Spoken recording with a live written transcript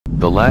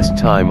The last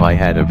time I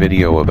had a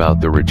video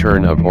about the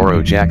return of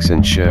Oro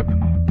Jackson ship.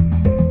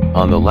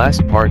 On the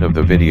last part of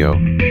the video,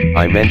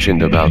 I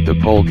mentioned about the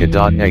polka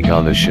dot egg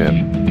on the ship.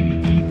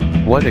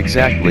 What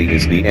exactly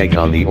is the egg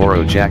on the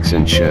Oro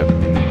Jackson ship?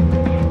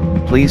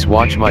 Please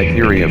watch my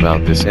theory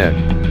about this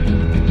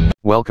egg.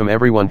 Welcome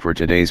everyone for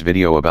today's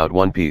video about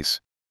One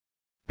Piece.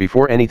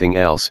 Before anything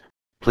else,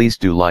 please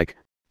do like,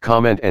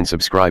 comment and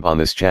subscribe on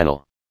this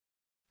channel.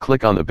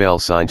 Click on the bell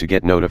sign to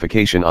get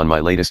notification on my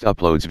latest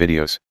uploads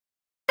videos.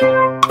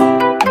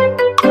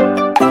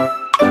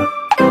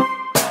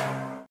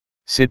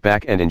 Sit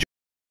back and enjoy.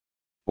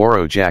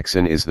 Oro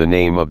Jackson is the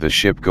name of the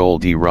ship Gol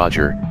D,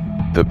 Roger,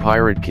 the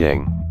Pirate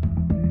King.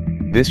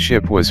 This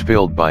ship was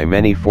filled by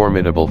many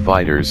formidable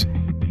fighters,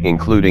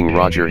 including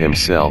Roger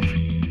himself,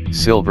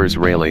 Silver's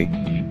Rayleigh,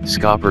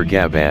 Scopper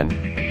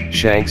Gaban,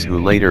 Shanks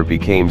who later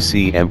became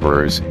Sea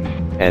Emperors,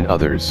 and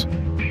others.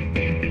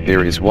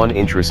 There is one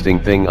interesting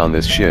thing on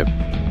this ship,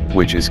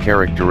 which is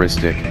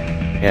characteristic: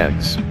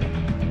 eggs.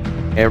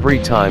 Every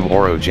time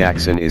Oro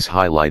Jackson is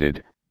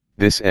highlighted,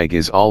 this egg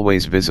is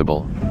always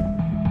visible.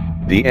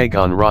 The egg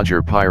on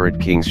Roger Pirate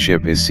King's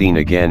ship is seen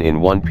again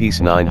in One Piece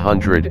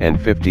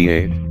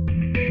 958.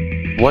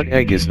 What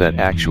egg is that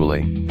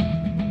actually?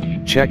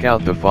 Check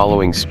out the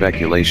following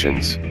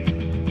speculations.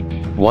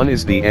 1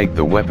 is the egg,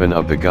 the weapon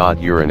of the god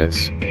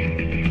Uranus.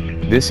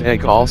 This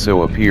egg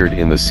also appeared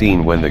in the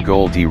scene when the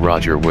Gol D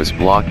Roger was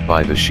blocked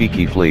by the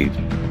Shiki fleet.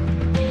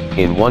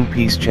 In One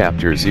Piece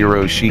Chapter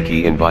 0,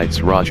 Shiki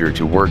invites Roger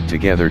to work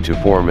together to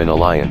form an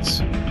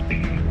alliance.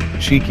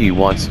 Shiki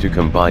wants to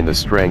combine the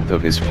strength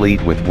of his fleet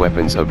with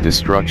weapons of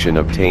destruction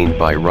obtained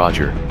by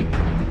Roger.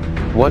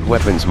 What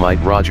weapons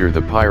might Roger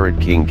the Pirate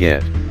King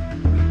get?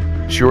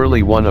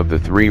 Surely one of the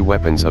 3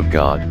 weapons of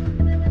God.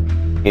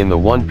 In the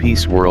One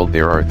Piece world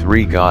there are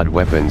 3 god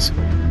weapons: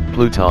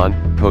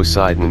 Pluton,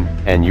 Poseidon,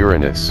 and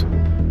Uranus.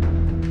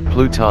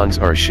 Plutons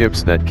are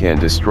ships that can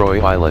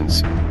destroy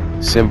islands,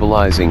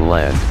 symbolizing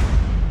land.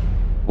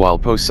 While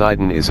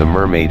Poseidon is a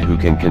mermaid who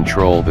can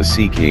control the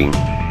Sea King,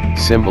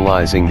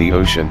 symbolizing the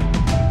ocean.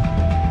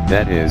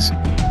 That is,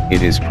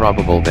 it is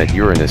probable that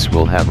Uranus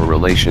will have a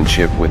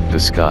relationship with the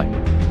sky.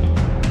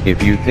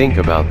 If you think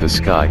about the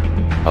sky,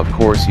 of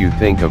course you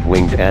think of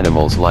winged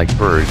animals like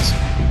birds,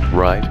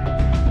 right?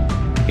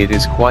 It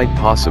is quite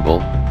possible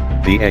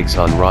the eggs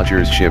on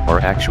Roger's ship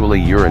are actually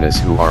Uranus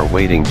who are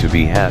waiting to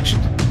be hatched.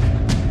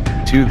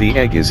 2. The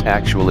egg is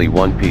actually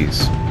One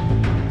Piece.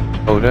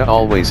 Oda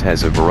always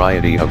has a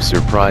variety of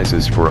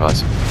surprises for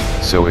us,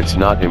 so it's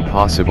not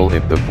impossible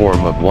if the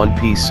form of One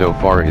Piece so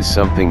far is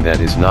something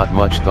that is not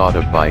much thought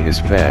of by his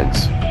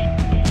fans.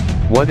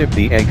 What if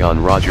the egg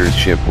on Roger's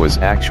ship was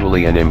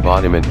actually an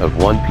embodiment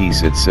of One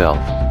Piece itself?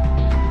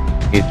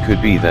 It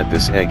could be that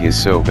this egg is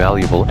so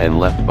valuable and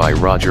left by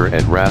Roger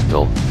at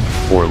Raftel,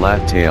 or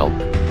Laugh-Tale,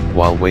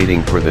 while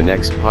waiting for the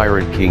next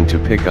Pirate King to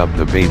pick up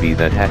the baby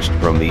that hatched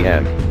from the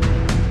egg.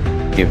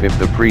 If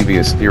the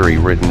previous theory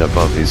written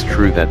above is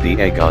true, that the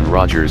egg on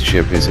Roger's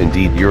ship is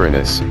indeed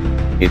Uranus,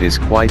 it is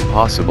quite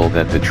possible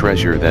that the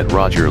treasure that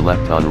Roger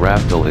left on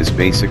Raftel is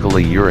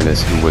basically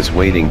Uranus who was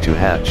waiting to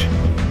hatch.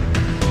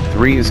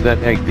 3. Is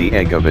that egg the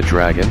egg of a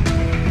dragon?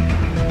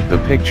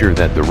 The picture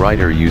that the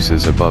writer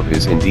uses above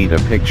is indeed a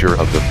picture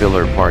of the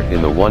filler part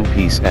in the One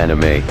Piece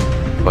anime,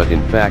 but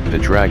in fact the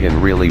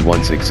dragon really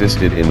once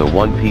existed in the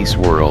One Piece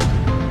world.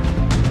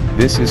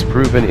 This is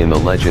proven in the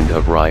legend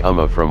of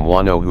Rayleigh from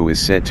Wano, who is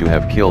said to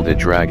have killed a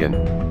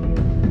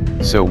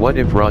dragon. So what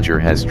if Roger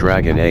has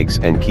dragon eggs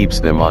and keeps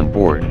them on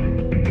board?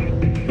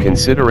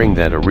 Considering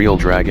that a real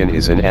dragon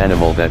is an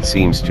animal that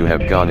seems to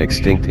have gone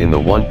extinct in the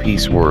One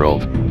Piece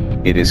world,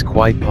 it is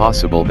quite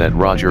possible that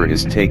Roger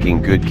is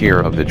taking good care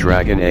of the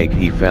dragon egg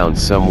he found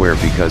somewhere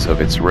because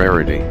of its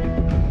rarity.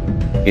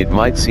 It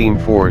might seem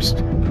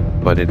forced,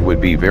 but it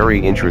would be very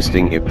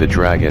interesting if the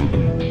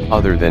dragon,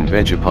 other than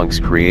Vegapunk's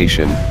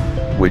creation,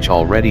 which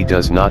already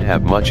does not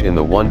have much in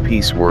the One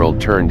Piece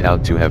world, turned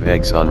out to have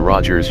eggs on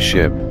Roger's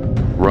ship,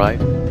 right?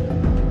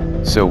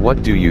 So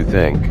what do you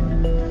think?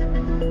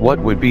 What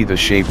would be the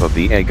shape of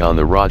the egg on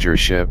the Roger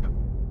ship?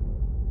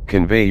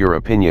 Convey your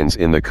opinions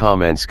in the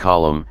comments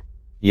column.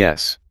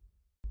 Yes.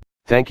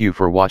 Thank you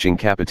for watching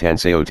Capitan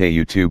Seote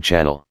YouTube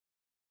channel.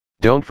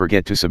 Don't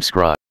forget to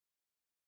subscribe.